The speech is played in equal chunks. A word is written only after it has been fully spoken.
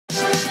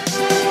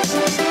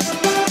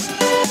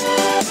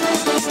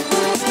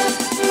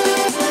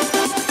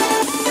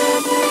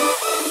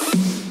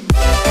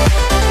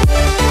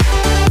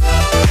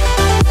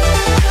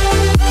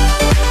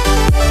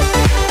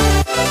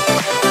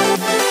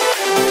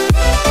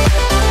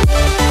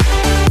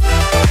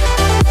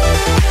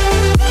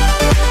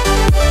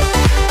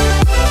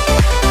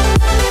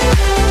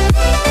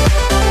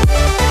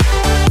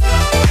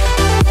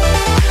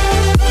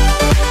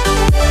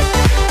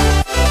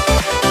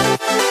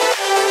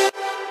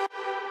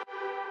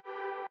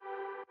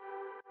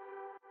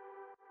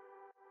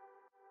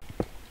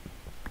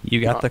You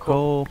got the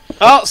coal.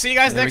 Oh, see you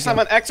guys There next we time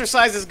go. on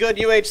Exercise is Good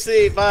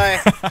UHC. Bye.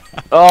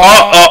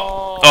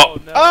 Oh,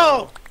 no.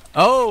 Oh!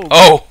 Oh!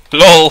 Oh,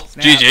 lol,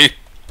 Snap.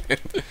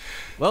 GG.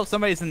 Well,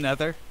 somebody's in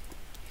Nether.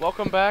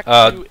 Welcome back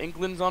Uh, to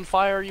England's on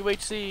Fire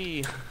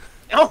UHC.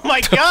 Oh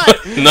my god!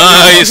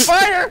 Nice.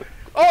 Fire!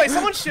 Oh, wait,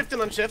 someone shifting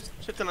on shift.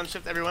 Shifting on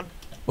shift, everyone.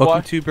 Welcome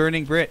What? to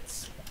Burning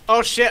Brits.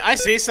 Oh shit, I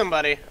see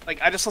somebody.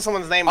 Like, I just saw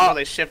someone's name before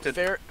they shifted.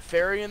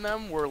 Fairy and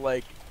them were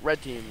like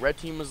red team. Red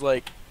team was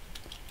like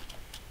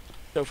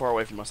so far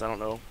away from us. I don't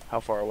know how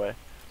far away,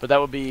 but that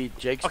would be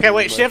Jake's. Okay, team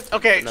wait, with shift.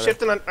 Okay, another-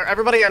 shifting on. Or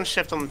everybody on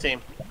shift on the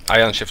team. I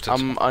unshifted.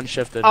 I'm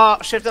unshifted.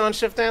 Shifting on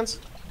shift dance.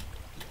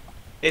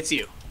 It's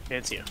you.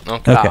 It's you.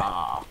 Okay. Okay.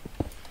 Ah.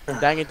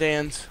 Dang it,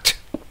 Dan's.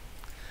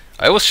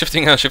 I was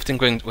shifting and shifting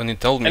when you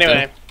told me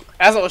Anyway,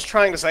 as I was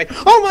trying to say,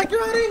 oh my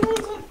god,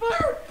 England's on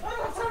fire! I don't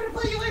have time to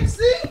play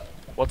UHC!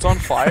 What's on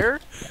fire?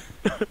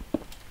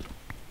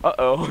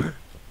 Uh-oh.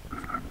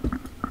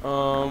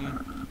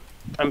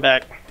 I'm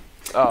back.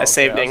 Oh, I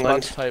saved okay, England. I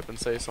was about to type and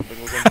say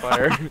something was on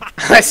fire.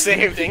 I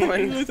saved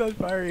England. It's on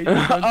fire.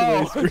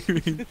 Oh.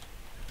 Screaming.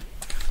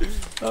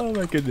 Oh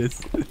my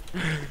goodness.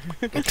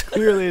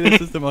 Clearly,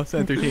 this is the most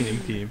entertaining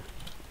team.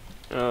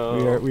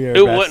 Oh. We are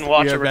Who best, wouldn't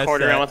watch we a are best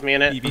record at around with me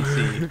in it?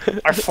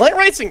 EBC. Are flint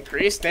rates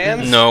increased,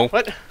 Dan? No.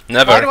 What?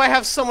 Never. Why do I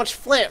have so much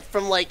flint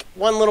from like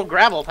one little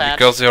gravel patch?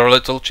 Because you're a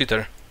little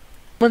cheater.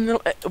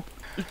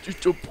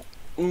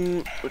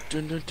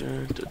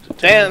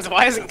 Dan,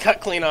 why isn't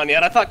Cut Clean on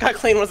yet? I thought Cut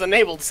Clean was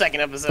enabled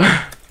second episode.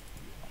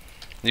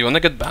 You wanna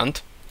get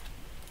banned?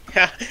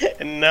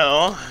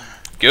 No.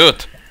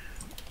 Good.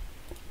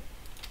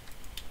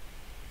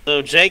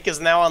 So Jake is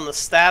now on the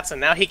stats,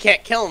 and now he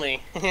can't kill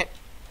me.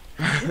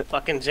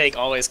 Fucking Jake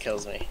always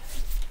kills me.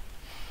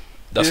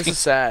 Does This he? is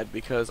sad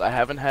because I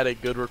haven't had a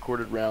good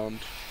recorded round.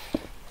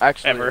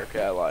 Actually, Ever.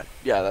 okay, I lied.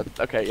 Yeah, that's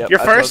okay. Yep. Your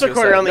that's what I was first gonna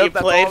recorded say. round that you Nope,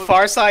 that's played, all-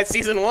 Farside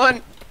Season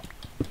 1.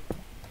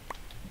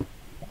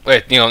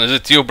 Wait, Neon, is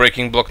it you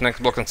breaking block next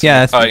block and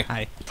Yeah, that's Hi. me.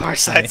 Hi.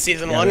 Farside Hi.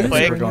 Season Yeah, 1, this is-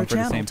 Quake. we're going for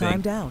the same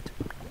thing. Out.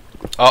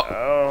 Oh,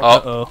 Oh. oh.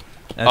 Uh-oh.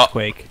 That's Oh.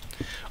 Quake.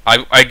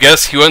 I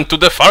guess he went to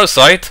the far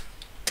side.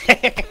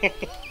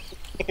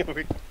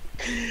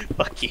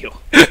 Fuck you.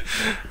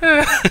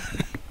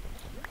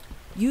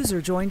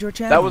 User joined your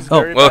channel. That was Oh,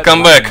 very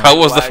Welcome bad. back. How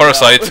was the Lagged far out.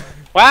 side?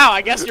 Wow,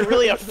 I guess you're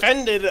really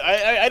offended.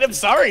 I'm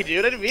sorry,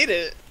 dude. I didn't mean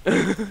it.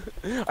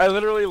 I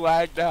literally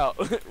lagged out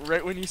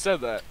right when you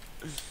said that.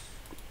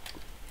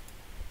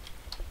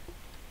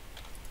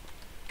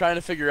 Trying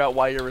to figure out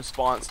why your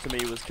response to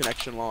me was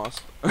connection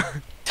lost.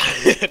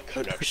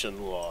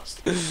 Connection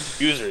lost.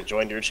 User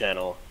joined your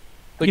channel.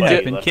 Like, You Buddy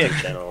have been left your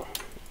kicked. channel.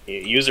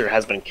 User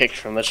has been kicked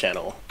from the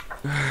channel.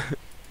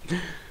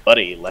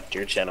 Buddy left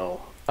your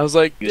channel. I was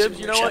like, User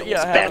Dibs, you know channel what? Yeah,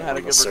 is I haven't banned had a from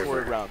the good server.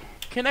 recorded round.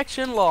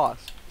 Connection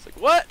lost. It's like,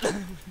 what?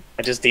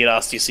 I just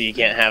DDoSed you so you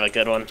can't have a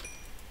good one.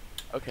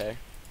 Okay.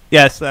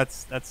 Yes,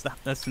 that's the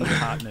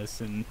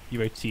hotness in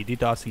UHC.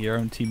 DDoSing your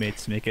own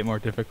teammates to make it more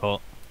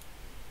difficult.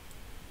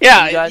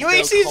 Yeah, You guys know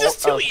UHC is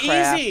just too cult of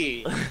crap.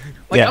 easy.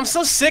 Like, Yeah. I'm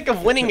so sick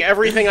of winning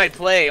everything I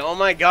play. Oh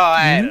my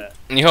god.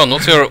 Neon,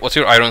 what's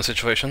your iron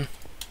situation?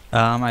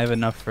 I have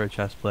enough for a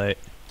chest plate.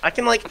 I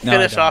can, like, No, I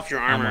finish don't. off your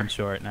I'm armor. one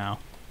short now.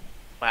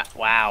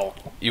 Wow.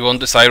 You want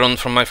this iron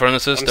from my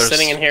furnaces? I'm There's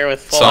sitting in here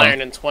with full some.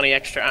 iron and 20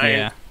 extra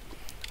iron.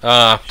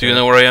 Do you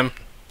know where I am?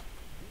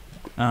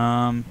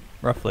 Yeah.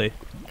 Roughly.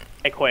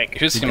 Hey, Quake.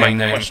 If you see Back- my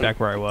name, Back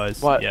where I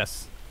was. What?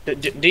 Yes.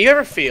 Do you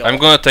ever feel I'm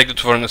gonna take the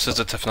two furnaces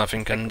that have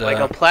nothing, and like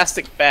a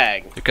plastic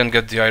bag you can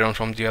get the iron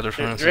from the other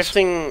furnaces.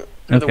 drifting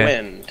through the Okay.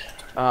 wind?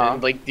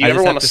 And, like, do you I ever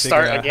just want have to figure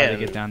start out How to again?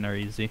 get down there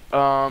easy.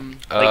 Like,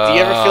 do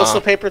you ever feel so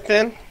paper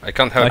thin? I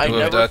can't help I you I with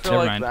never that. feel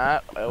Never like mind.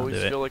 that. I I'll always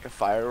do it. feel like a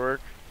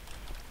firework.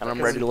 And I'm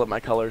Because- ready to let my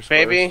colors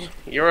Baby, burst.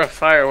 you're a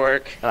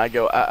firework. And I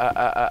go,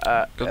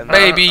 and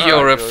Baby, then-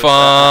 you're a goes,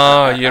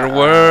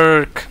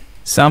 firework.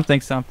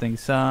 Something.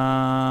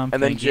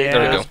 And then Jay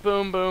There we goes,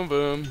 boom, boom,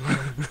 boom.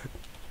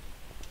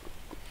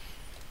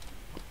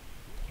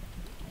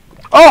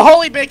 Oh,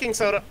 holy baking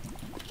soda!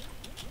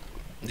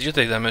 Did you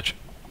take damage?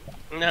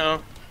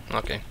 No,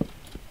 Okay.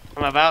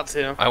 I'm about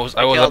to. I was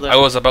killed it. I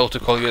was about to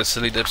call you a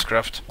silly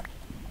dipscraft.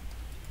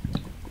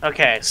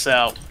 Okay,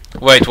 so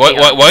Wait, Hang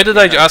on. why did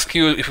I ask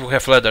you if we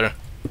have leather?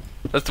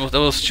 That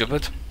was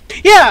stupid.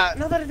 yeah.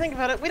 Now that I think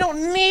about it, we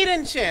don't need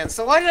enchants.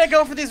 So why did I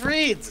go for these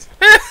reeds?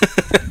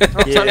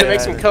 I'm trying to make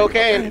some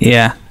cocaine.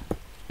 Yeah.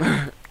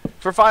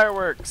 For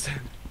fireworks.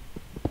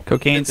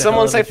 Cocaine's Did a hell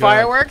someone of a say drug.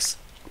 fireworks?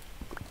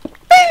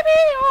 Baby,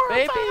 you're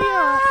Baby,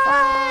 a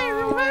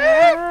firework.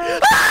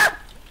 Ah!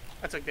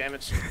 I took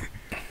damage.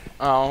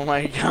 Oh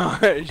my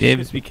gosh.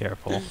 Davis, be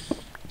careful.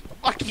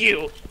 Fuck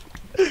you.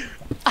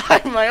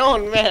 I'm my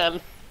own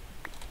man.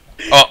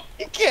 Oh,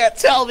 You can't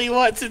tell me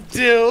what to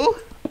do.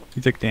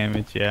 You took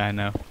damage, yeah, I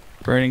know.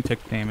 Burning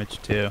took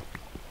damage too.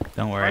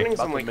 Don't worry. Burning's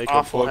About some to like make a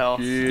awful fuck health.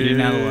 you. You're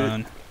not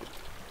alone.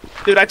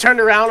 Dude, I turned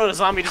around and a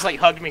zombie just like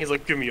hugged me. He's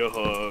like, "Give me a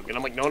hug," and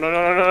I'm like, "No, no,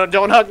 no, no, no, no!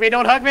 Don't hug me!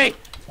 Don't hug me!"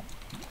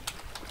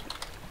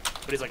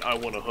 But he's like, "I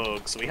want a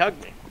hug," so he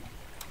hugged me.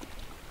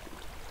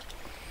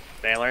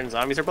 They learned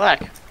zombies are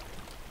black.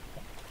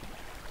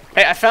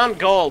 Hey, I found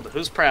gold.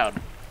 Who's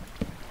proud?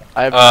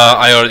 I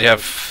already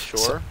have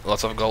Sure.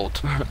 lots of gold.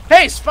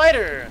 Hey,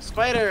 spider!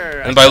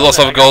 Spider! And by lots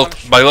of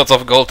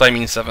gold, I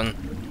mean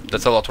 7.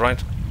 That's a lot, right?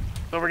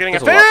 So we're getting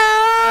That's a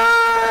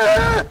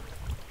a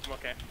I'm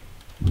okay.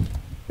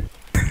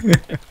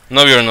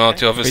 No, you're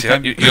not. You obviously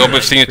you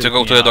obviously need to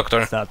go to the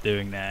doctor. Stop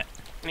doing that.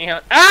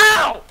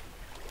 Ow!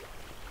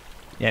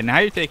 Yeah, now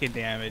you're taking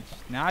damage.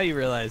 Now you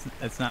realize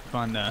it's not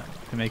fun to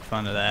make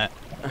fun of that.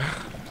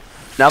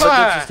 Now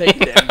that Dibs is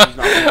taking damage, he's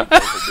not going to be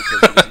careful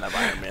because he doesn't have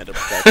Iron Man to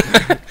protect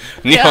him.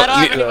 Yeah, I don't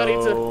have anybody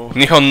to...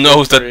 Nihon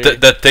knows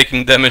that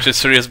taking damage is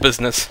serious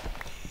business.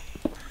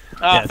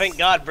 Oh, Yes. thank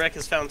God Brick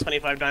has found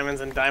 25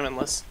 diamonds and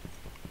diamondless.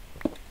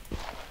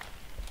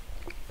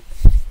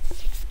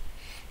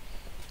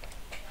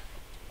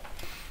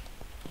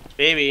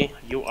 Baby,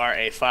 you are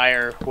a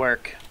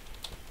firework.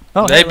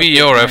 Oh, Baby, hey, look,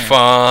 you're a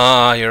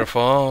Iron.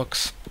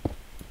 firefox.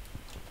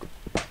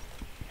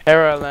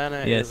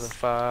 Heralen Yes. is a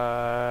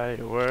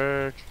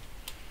firework.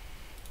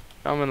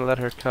 I'm gonna let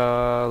her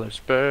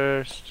colors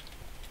burst.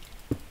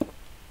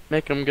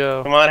 Make them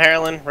go. Come on,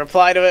 Heralen,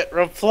 reply to it,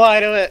 reply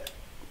to it!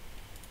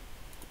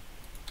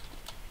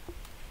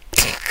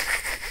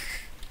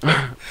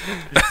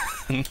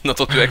 Not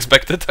what you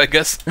expected, I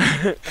guess.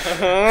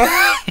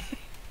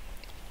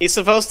 He's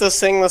supposed to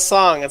sing the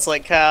song. It's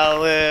like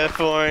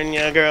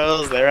California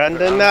girls, they're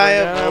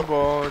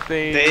undeniable.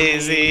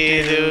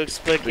 Daisy Dukes,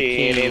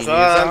 bikinis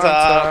on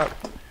top.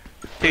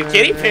 Dude,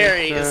 Katy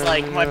Perry is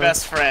like my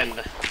best friend.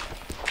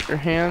 Your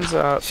hands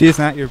up. She's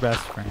not your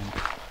best friend.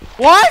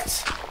 What?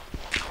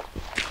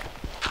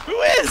 Who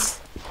is?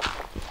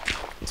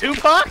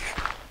 Tupac?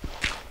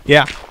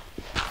 Yeah.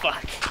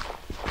 Fuck.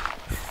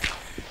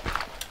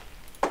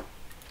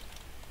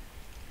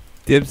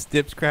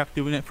 Dibs craft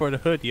doing it for the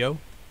hood, yo.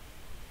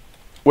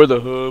 With the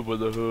hood, with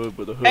the hood,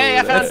 with the hood. Hey,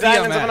 I found That's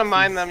diamonds, I'm DMX. gonna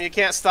mine them. You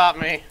can't stop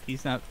me.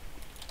 He's not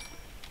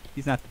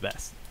the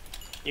best.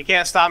 You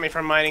can't stop me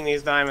from mining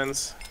these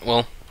diamonds.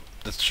 Well,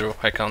 that's true.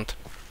 I can't.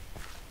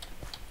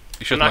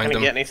 You I'm should not mind gonna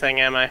them. get anything,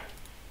 am I?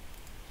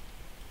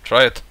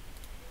 Try it.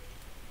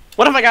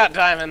 What if I got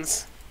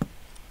diamonds?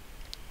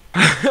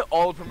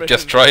 All the permissions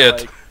Just try are, it.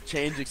 like,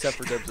 change except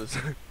for Dibs's.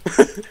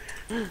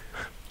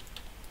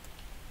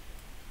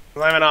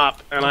 I'm an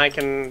op, and I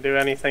can do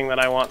anything that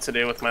I want to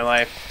do with my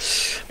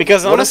life.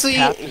 Because What if honestly,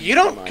 captains you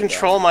can don't mine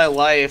control my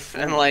life,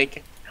 and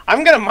like,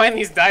 I'm gonna mine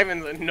these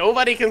diamonds and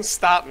nobody can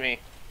stop me.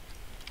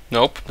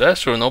 Nope,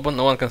 that's true. No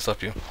one can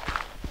stop you.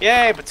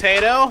 Yay,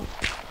 potato,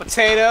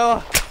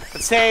 potato,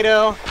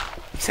 potato,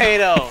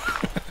 potato.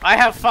 I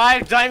have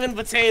 5 diamond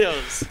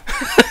potatoes.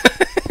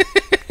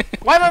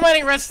 Why am I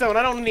mining redstone?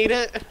 I don't need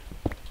it.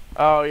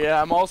 Oh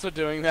yeah, I'm also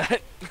doing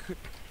that.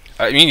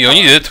 I mean, you don't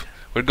need it.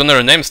 We're gonna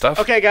rename stuff.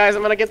 Okay, guys,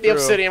 I'm gonna get the True.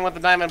 obsidian with the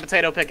diamond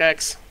potato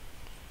pickaxe.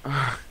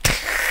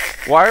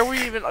 Why are we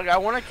even like? I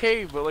want a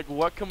cave, but like,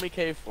 what can we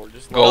cave for?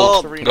 Just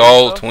Gold, three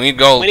gold. stuff? We need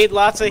gold. We need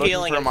lots of Looking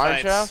healing for a and mine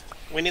fights. shaft?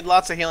 We need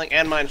lots of healing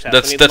and mine shaft.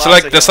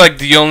 That's like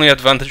the only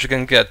advantage you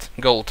can get.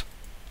 Gold.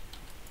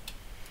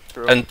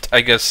 True. And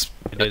I guess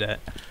Do that.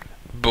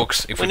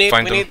 books if We we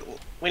find them.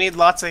 we need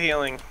lots of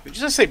healing. Did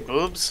you just say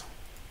boobs?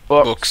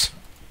 Books.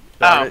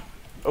 Darn Oh. it.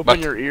 Open But-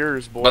 your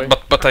ears, boy.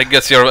 But I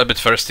guess you're a bit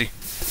thirsty.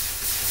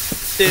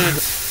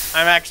 Dude,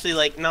 I'm actually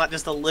like not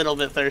just a little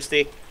bit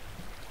thirsty.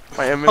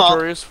 My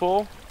inventory is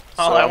full.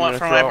 All so I I'm want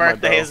gonna for throw my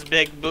out birthday dough. is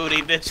big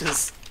booty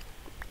bitches.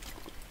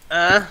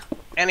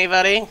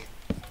 Anybody?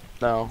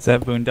 No. Is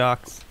that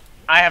Boondocks?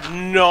 I have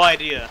no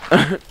idea.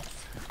 I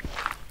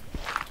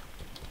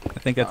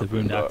think that's a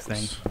Boondocks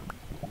thing.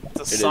 It's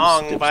a It is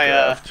song by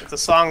Dibscraft. it's a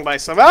song by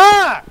some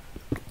Song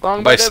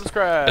By by s-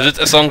 Dibscraft. Is it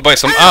a song by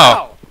some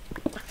ow?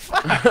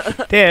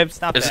 Fuck! Dibs,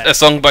 stop Is it that. a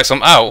song by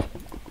some ow?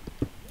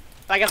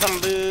 I got some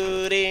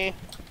booty.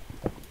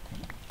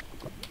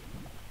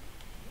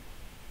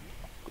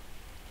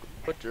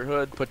 Put your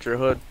hood, put your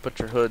hood, put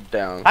your hood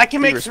down. I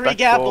can Be make 3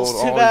 respectful apples,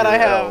 to too all bad I your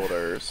have-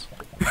 elders.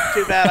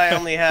 Too bad I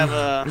only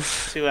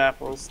have 2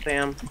 apples.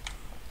 Damn.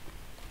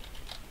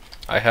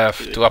 I have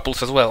 2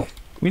 apples as well.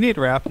 We need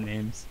rap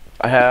names.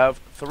 I have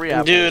 3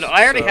 apples. Dude,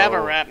 I already have a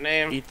so rap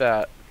name. Eat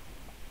that.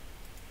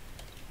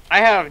 I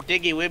have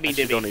Diggy Wibby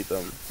Actually, don't Dibby. eat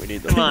them. We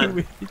need Come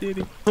them.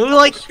 on. Who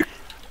like?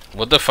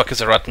 What the fuck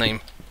is a rat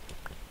name?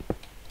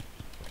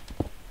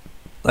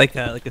 Like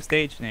a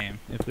stage name,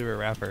 if we were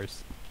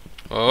rappers.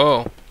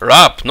 Oh,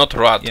 rap, not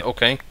rat. Yep.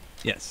 Okay.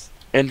 Yes.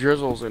 And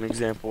Drizzle's an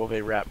example of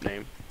a rap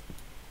name.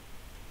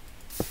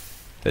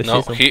 Does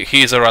No, she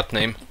he is a rat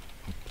name.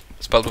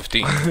 Spelled with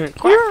T.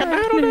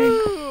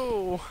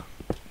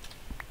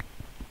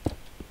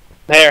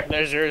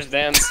 There's yours,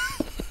 Dance.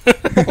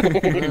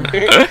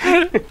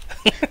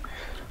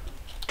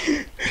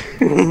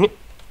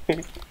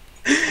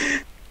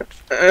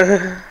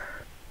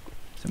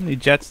 So many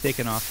jets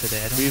taking off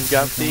today. I don't We've know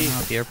got what's going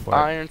on at the airport.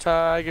 Iron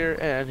Tiger,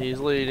 and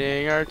he's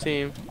leading our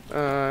team.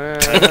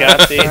 I've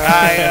got the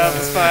eye of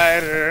the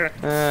spider.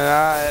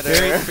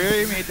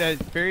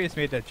 Barry has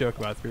made that joke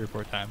about 3 or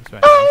 4 times.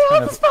 Right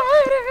now.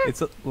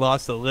 It's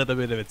lost a little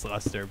bit of its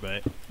luster,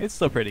 but it's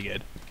still pretty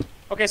good.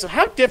 Okay, so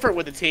how different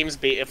would the teams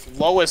be if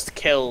lowest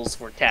kills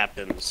were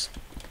captains?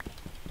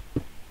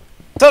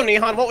 So,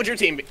 Neon, what would your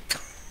team be?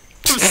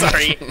 I'm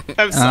sorry.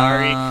 I'm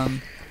sorry.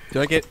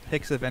 Do I get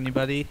picks of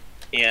anybody?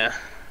 Yeah.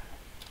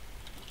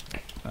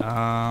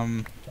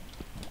 I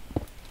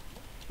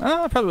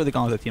probably would have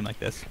gone with a team like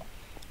this.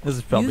 This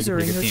is probably User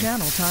a in good your team.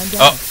 channel timed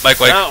out. Oh,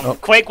 Quake. No,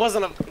 Quake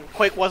wasn't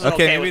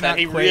okay with that. not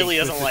He Quake, really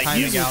just doesn't the like timing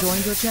you. User out.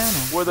 joined your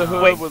channel. With a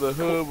hood, Wait. with a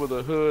hood, with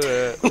a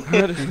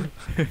hood.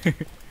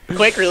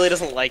 Quake really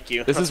doesn't like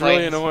you. This That's is really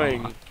why-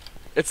 annoying.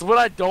 It's when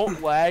I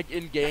don't lag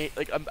in game.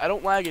 Like I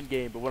don't lag in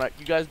game, but when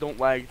you guys don't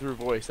lag through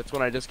voice, that's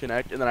when I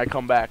disconnect and then I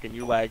come back and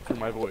you lag through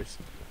my voice.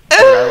 Or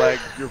I lag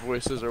your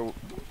voices or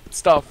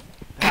stuff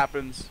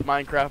happens.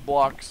 Minecraft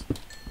blocks.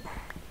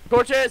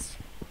 Torches.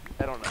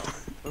 I don't know.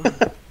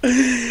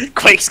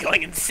 Quake's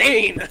going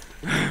insane.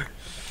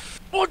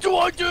 What do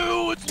I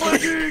do? It's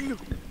lagging.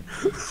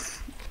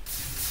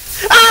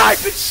 Ah,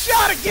 I've been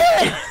shot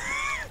again.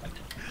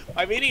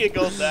 I'm eating a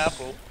golden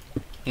apple.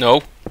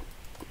 No.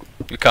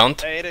 You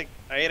can't. I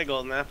ate a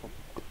golden apple.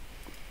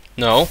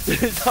 No.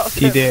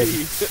 He did.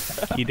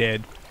 He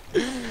did.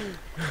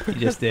 He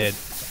just did.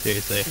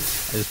 Seriously. I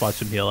just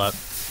watched him heal up.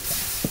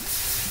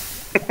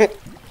 I'm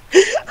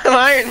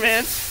Iron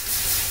Man.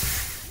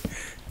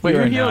 Wait, You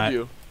who are healed not.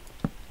 you?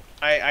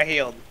 I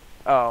healed.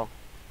 Oh.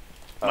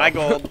 My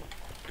gold.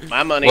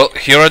 My money. Well,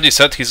 he already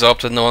said he's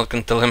up and no one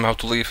can tell him how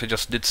to leave. He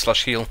just did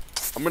 /heal.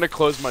 I'm gonna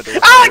close my door. Oh,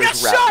 I got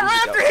There's rap shot music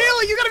right after outside.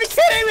 healing! You gotta be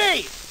kidding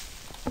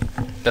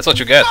me! That's what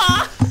you get.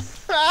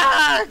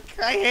 Ah,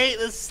 I hate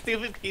this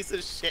stupid piece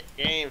of shit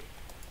game.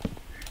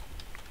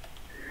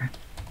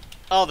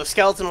 Oh, the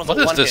skeleton was What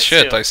a is one this hit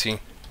shit too. I see?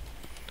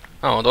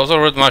 Oh, those are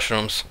red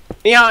mushrooms.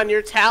 Neon,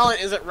 your talent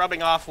isn't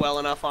rubbing off well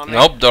enough on me.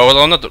 Nope, those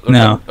are not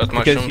No, red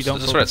because you mushrooms. don't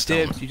This is believe redstone.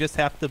 dibs. You just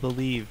have to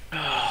believe.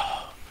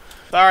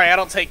 Sorry, I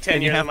don't take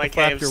And you tenure in have my to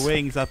flap caves. your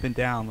wings up and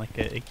down like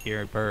a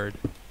bird.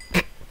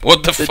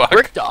 What the Did fuck?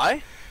 Brick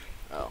die?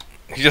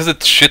 He just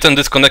did shit and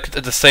disconnected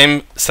at the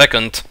same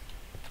second.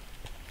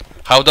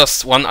 How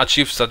does one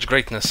achieve such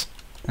greatness?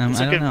 He I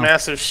took a don't know.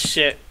 massive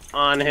shit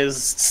on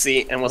his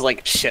seat and was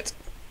like, shit.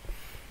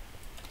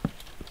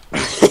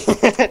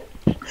 Can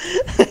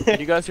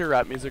you guys hear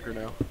rap music or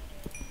no?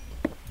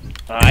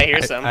 I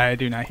hear some. I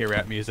do not hear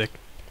rap music.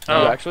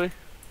 Oh, Oh. actually?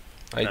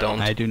 I No.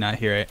 don't. I do not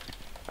hear it.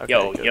 Okay,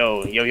 Yo, good.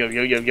 yo, yo, yo,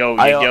 yo, yo, yo,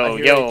 I yo,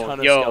 hear a yo, ton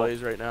of yo.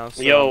 skellies right now,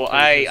 so Yo, I'm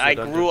pretty I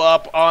sure it's a grew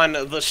up on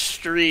the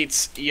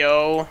streets,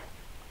 yo.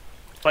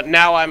 But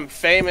now I'm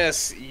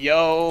famous,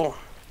 yo.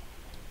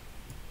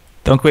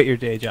 Don't quit your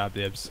day job,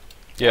 dibs.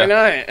 Why Yeah.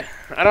 not?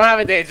 I don't have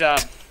a day job.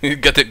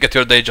 Get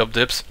your day job,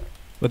 Dips.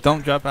 But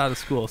don't drop out of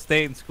school.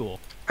 Stay in school.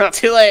 Not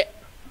too late.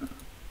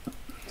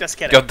 Just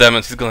kidding. God damn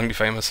it, he's gonna be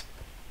famous.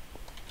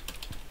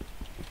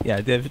 Yeah,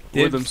 Dibs.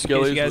 With them In case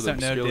skillies, you guys with don't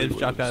them know, skillies, Dibs with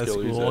dropped them out of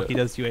skillies, school. yeah. He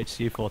does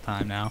UHC full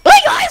time now. Hey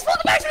guys,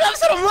 welcome back to an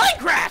episode of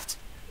Minecraft!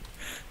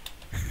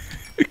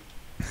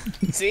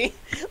 See?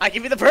 I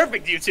can be the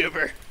perfect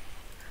YouTuber.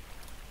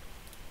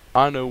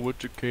 I know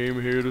what you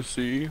came here to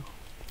see.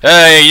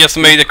 Hey, just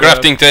made a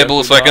crafting Yeah,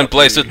 table so I can definitely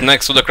place not it me.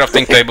 next to the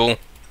crafting table.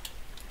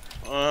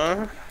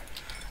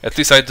 At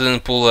least I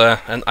didn't pull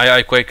an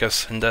II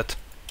Quakers in that.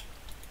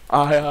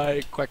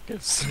 I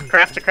quackers.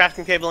 Craft a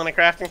crafting table and a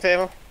crafting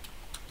table.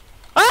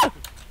 Ah!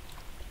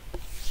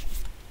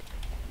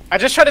 I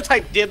just tried to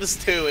type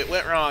dibs too, it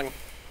went wrong.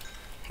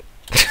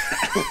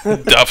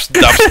 Dubs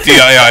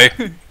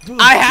TII.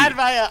 I had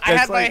my I That's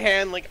had my like-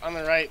 hand like on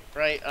the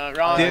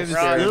wrong, Dibs,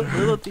 wrong.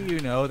 little do you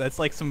know, that's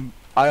like some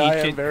I am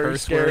ancient very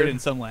curse word scared. in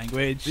some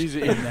language. These-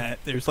 In that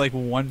there's like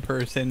one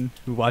person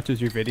who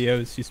watches your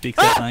videos who speaks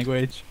that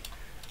language.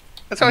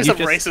 That's probably You some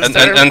just- racist And,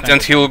 term.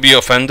 and he will be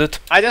offended.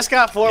 I just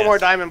got 4 Yes. more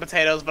diamond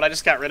potatoes, but I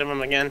just got rid of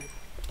them again.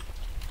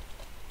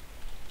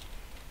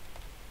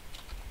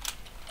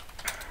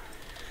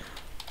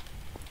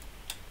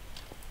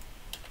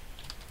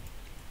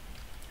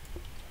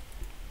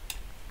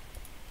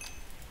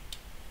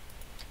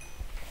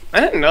 I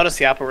didn't notice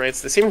the apple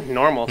rates. They seemed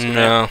normal to me.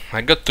 No,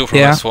 I got 2 from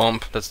Yeah. the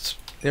swamp. That's.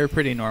 They're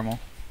pretty normal.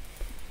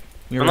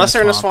 We were Unless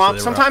they're in a so swamp. they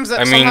were- Sometimes,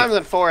 I mean- sometimes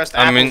in forest,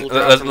 I apples mean, will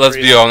drop from let's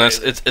trees be like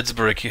honest. crazy. It's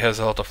Brick. He has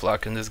a lot of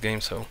luck in this game,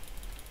 so.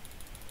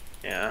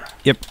 Yeah.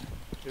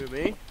 Who,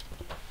 me?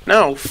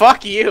 No,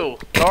 fuck you.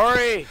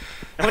 Sorry!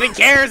 Nobody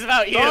cares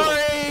about you.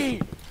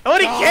 Sorry!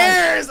 Nobody God.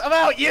 cares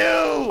about you.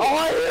 All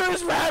I hear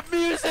is rap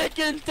music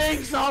and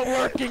things not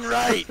working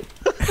right!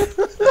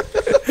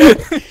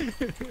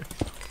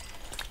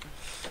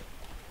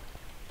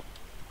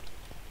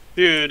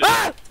 Dude.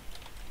 Ah!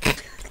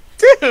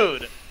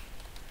 Dude.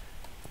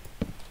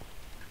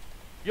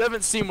 You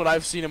haven't seen what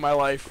I've seen in my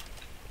life.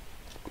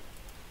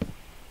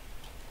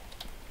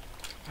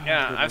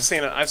 Yeah, I've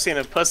seen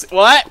a pussy.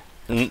 What?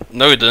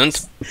 No, you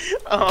didn't.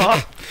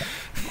 Oh.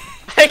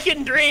 I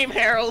can dream,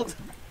 Harold.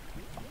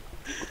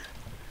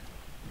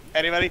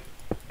 Anybody?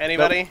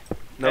 Anybody?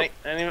 Nope.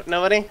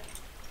 Nobody?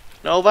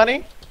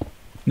 Nobody?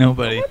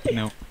 Nobody.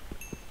 No.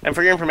 And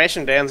for your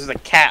information, Dan, there's a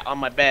cat on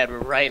my bed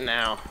right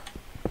now.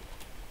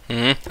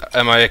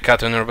 Am I a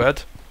cat in your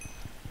bed?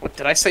 What,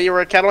 did I say you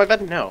were a cat on my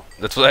bed? No.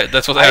 That's what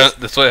I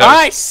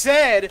I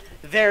said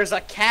there's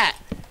a cat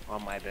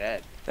on my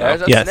bed.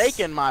 There's a Yes. snake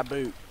in my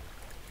boot.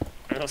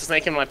 There's a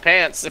snake in my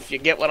pants. If you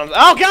get what I'm.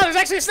 Oh God! There's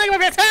actually a snake in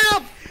my pants.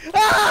 Help!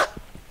 Ah!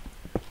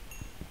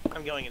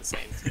 I'm going insane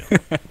too.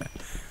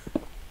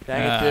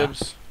 Dang it,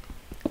 Dibs.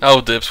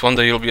 Oh, Dips, one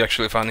day you'll be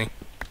actually funny.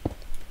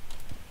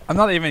 I'm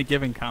not even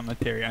giving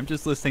commentary. I'm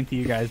just listening to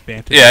you guys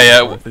banter. Yeah,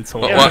 yeah, With its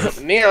whole What?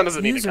 Yeah, Neon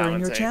doesn't need to User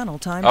in your commentate. channel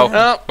timed Oh,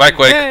 out. bye,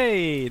 Quake.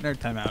 Hey, nerd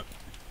timeout.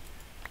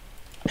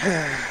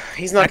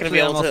 He's not going to be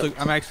Actually, able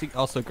to. I'm actually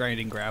also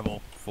grinding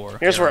gravel for.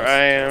 Here's where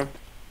I am.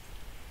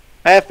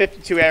 I have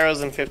 52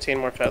 arrows and 15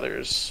 more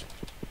feathers.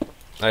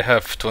 I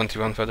have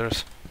 21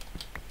 feathers.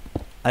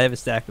 I have a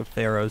stack of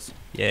pharaohs.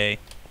 Yay.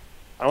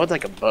 I would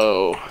like a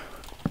bow.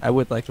 I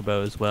would like a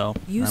bow as well.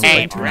 User I would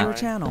entered like your to-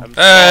 channel. I'm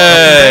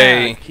Hey!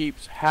 sorry, that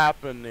keeps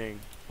happening.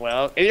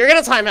 Well, you're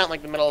going to time out in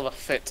like the middle of a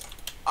fit.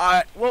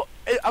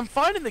 I'm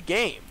fine in the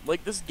game.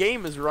 Like, this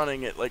game is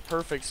running at like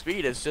perfect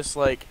speed. It's just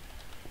like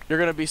you're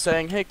gonna be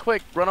saying, "Hey,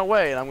 Quake, run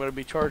away," and I'm gonna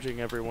be charging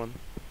everyone.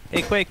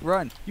 Hey, Quake,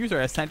 run. User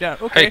has timed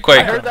out. Okay. Hey, Quake.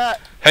 I heard that.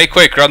 Hey,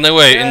 Quake, run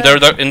away in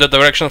Yeah. in the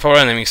direction of our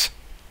enemies.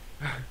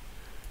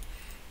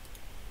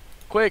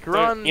 Quake,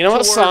 run. You know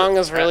what toward- song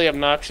is really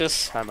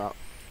obnoxious? Time out.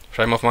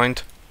 Frame of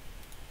mind.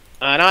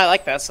 No, I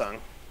like that song.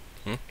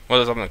 What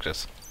is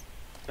obnoxious?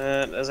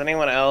 Does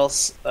anyone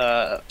else?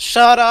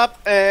 Shut up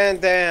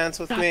and dance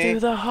with Not me. through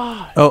the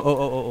heart,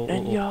 Oh.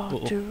 and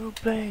you're to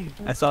blame.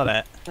 I saw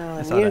that.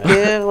 I saw You that.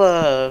 give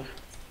love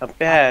a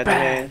bad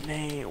name. Bad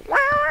name.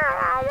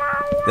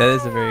 That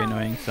is a very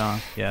annoying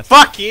song. Yes.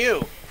 Fuck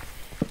you!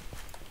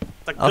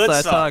 It's a good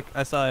Also, song.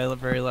 I saw a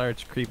very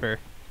large creeper.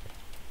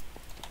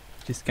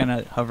 Just kind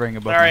of hovering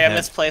above Sorry, my I head.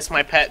 misplaced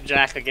my pet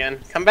Jack again.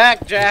 Come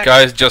back, Jack!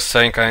 Guys, just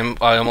saying,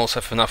 I almost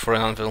have enough for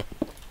an anvil.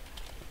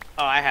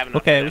 Oh, I have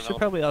enough. Okay, for we that, should though.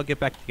 probably all get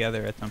back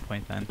together at some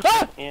point then.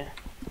 Yeah.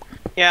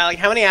 Yeah, like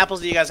how many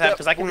apples do you guys have? Yep,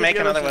 Because I can we'll make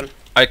get another together one.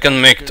 I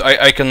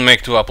can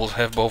make 2 apples.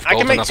 Have both I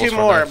golden can make apples 2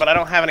 for more, that. but I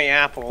don't have any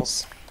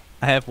apples.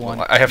 I have one.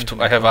 Well, I have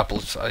 2. I have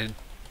apples.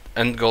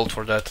 And gold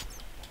for that.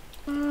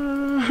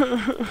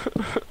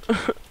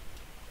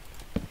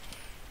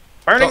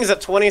 Burning's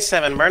at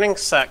 27. Burning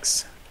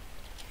sucks.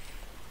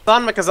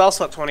 Thonmic is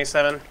also at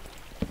 27.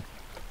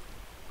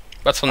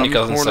 That's when I'm Nick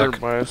doesn't cornered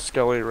suck. by a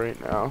skelly right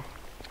now.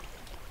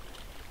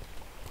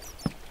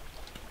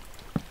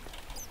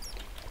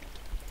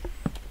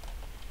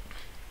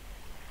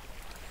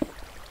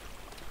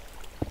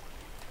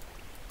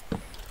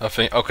 I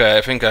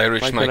think I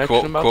reached My my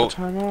connection about quote.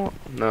 the timeout?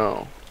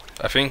 No.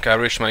 I think I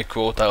reached my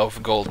quota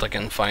of gold I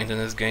can find in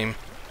this game.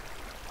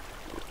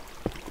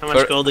 How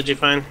much gold did you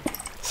find?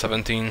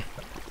 17.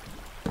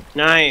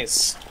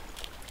 Nice.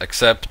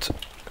 Except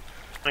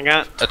I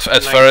got. at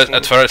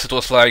 19. first it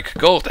was like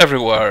gold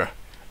everywhere,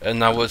 and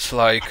now it's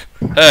like,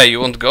 hey, you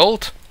want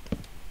gold?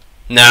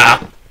 Nah.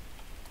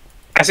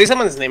 I see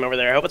someone's name over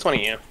there. I hope it's one of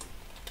you.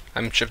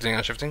 I'm shifting.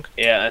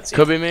 Yeah, that's you.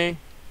 Could be me.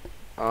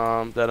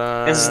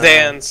 That It's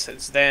Dan's.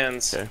 It's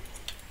Dan's. Okay.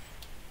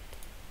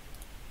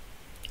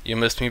 You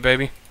missed me,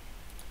 baby.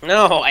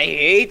 No, I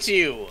hate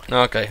you.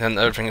 Okay, then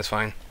everything is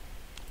fine.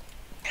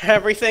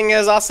 Everything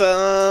is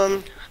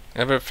awesome.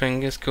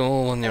 Everything is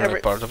cool when you're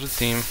a part of the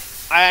team.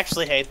 I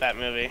actually hate that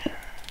movie.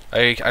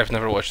 I've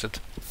never watched it.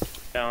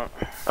 Don't.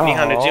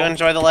 Nihon, did you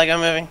enjoy the Lego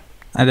movie?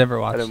 I never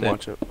I watched didn't it.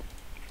 watch it.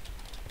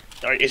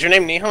 Is your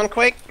name Nihon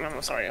Quake? No,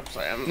 I'm sorry.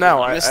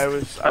 No, I missed- I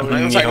was. I'm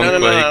Nihon sorry. No.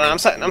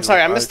 Quake. I'm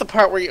sorry. I missed the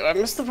part where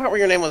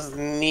your name was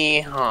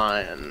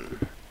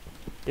Nihon.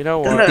 You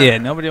know Doesn't what? it- Yeah,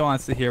 nobody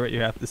wants to hear what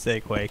you have to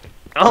say, Quake.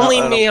 Only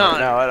No, I don't care. Nihon.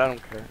 No, I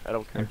don't care. I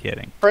don't care. I'm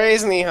kidding.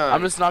 Praise Nihon.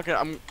 I'm just not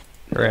gonna.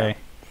 Hooray.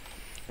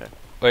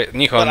 Wait, But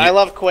Nihon, I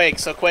love Quake,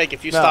 so Quake,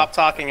 if you No. stop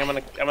talking, I'm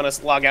gonna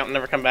log out and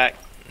never come back.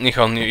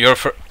 Nihon, your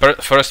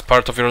first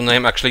part of your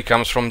name actually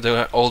comes from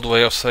the old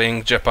way of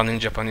saying Japan in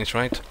Japanese,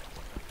 right?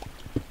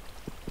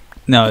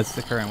 No, it's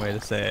the current way to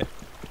say it.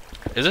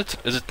 Is it?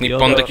 Is it The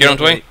Nippon old- the current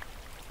way?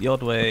 The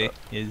old way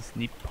is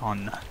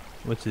Nippon,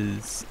 which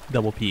is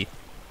double P. Hey,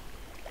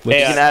 Which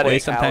You can add they a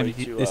sometimes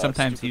tally to, they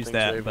sometimes stupid use things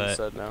that, Raven but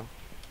said now.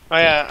 Oh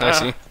yeah. I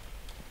see.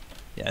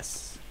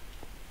 yes.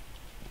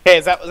 Hey,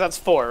 that's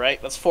 4,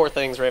 right? That's 4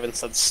 things Raven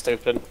said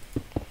stupid.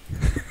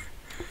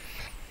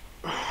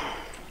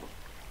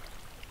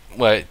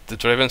 Wait,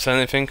 did Raven say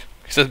anything?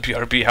 He said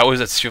BRB. How is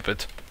that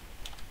stupid?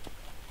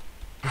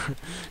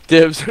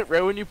 Dibs.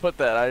 Right when you put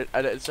that,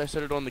 I set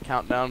it on the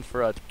countdown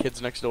for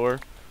Kids Next Door.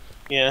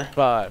 Yeah.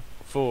 5,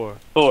 4.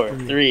 4,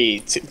 3,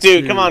 2.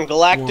 Dude, come on,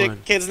 Galactic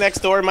 1. Kids Next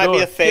Door might be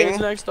a thing. Kids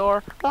Next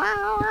Door.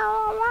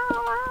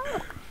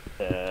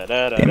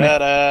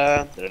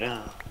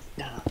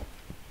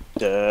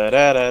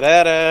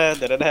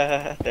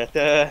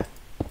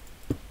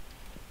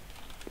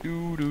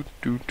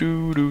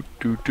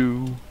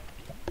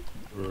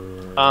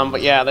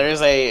 But yeah, there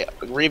is a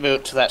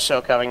reboot to that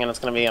show coming, and it's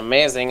gonna be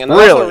amazing. And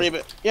also a Really?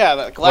 reboot. Yeah,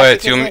 the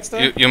Galactic Wait, Kids Next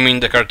Door. you mean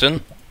the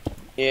cartoon?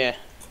 Yeah.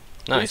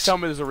 Please Nice. tell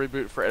me there's a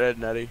reboot for Ed, Ed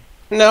and Eddie.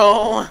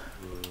 No.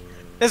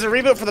 There's a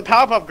reboot for the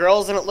Powerpuff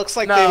Girls, and it looks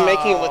like they're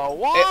making it with.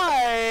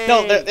 Why?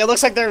 It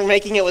looks like they're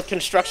making it with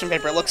construction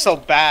paper. It looks so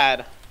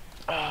bad.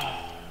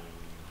 I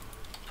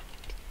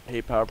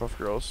hate Powerpuff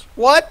Girls.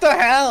 What the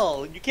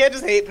hell? You can't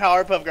just hate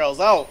Powerpuff Girls.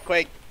 Oh,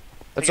 Quake.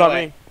 That's not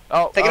me.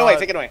 Oh, take it away.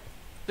 Take it away.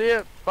 See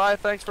ya. Bye.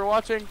 Thanks for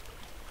watching.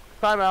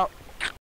 Time out.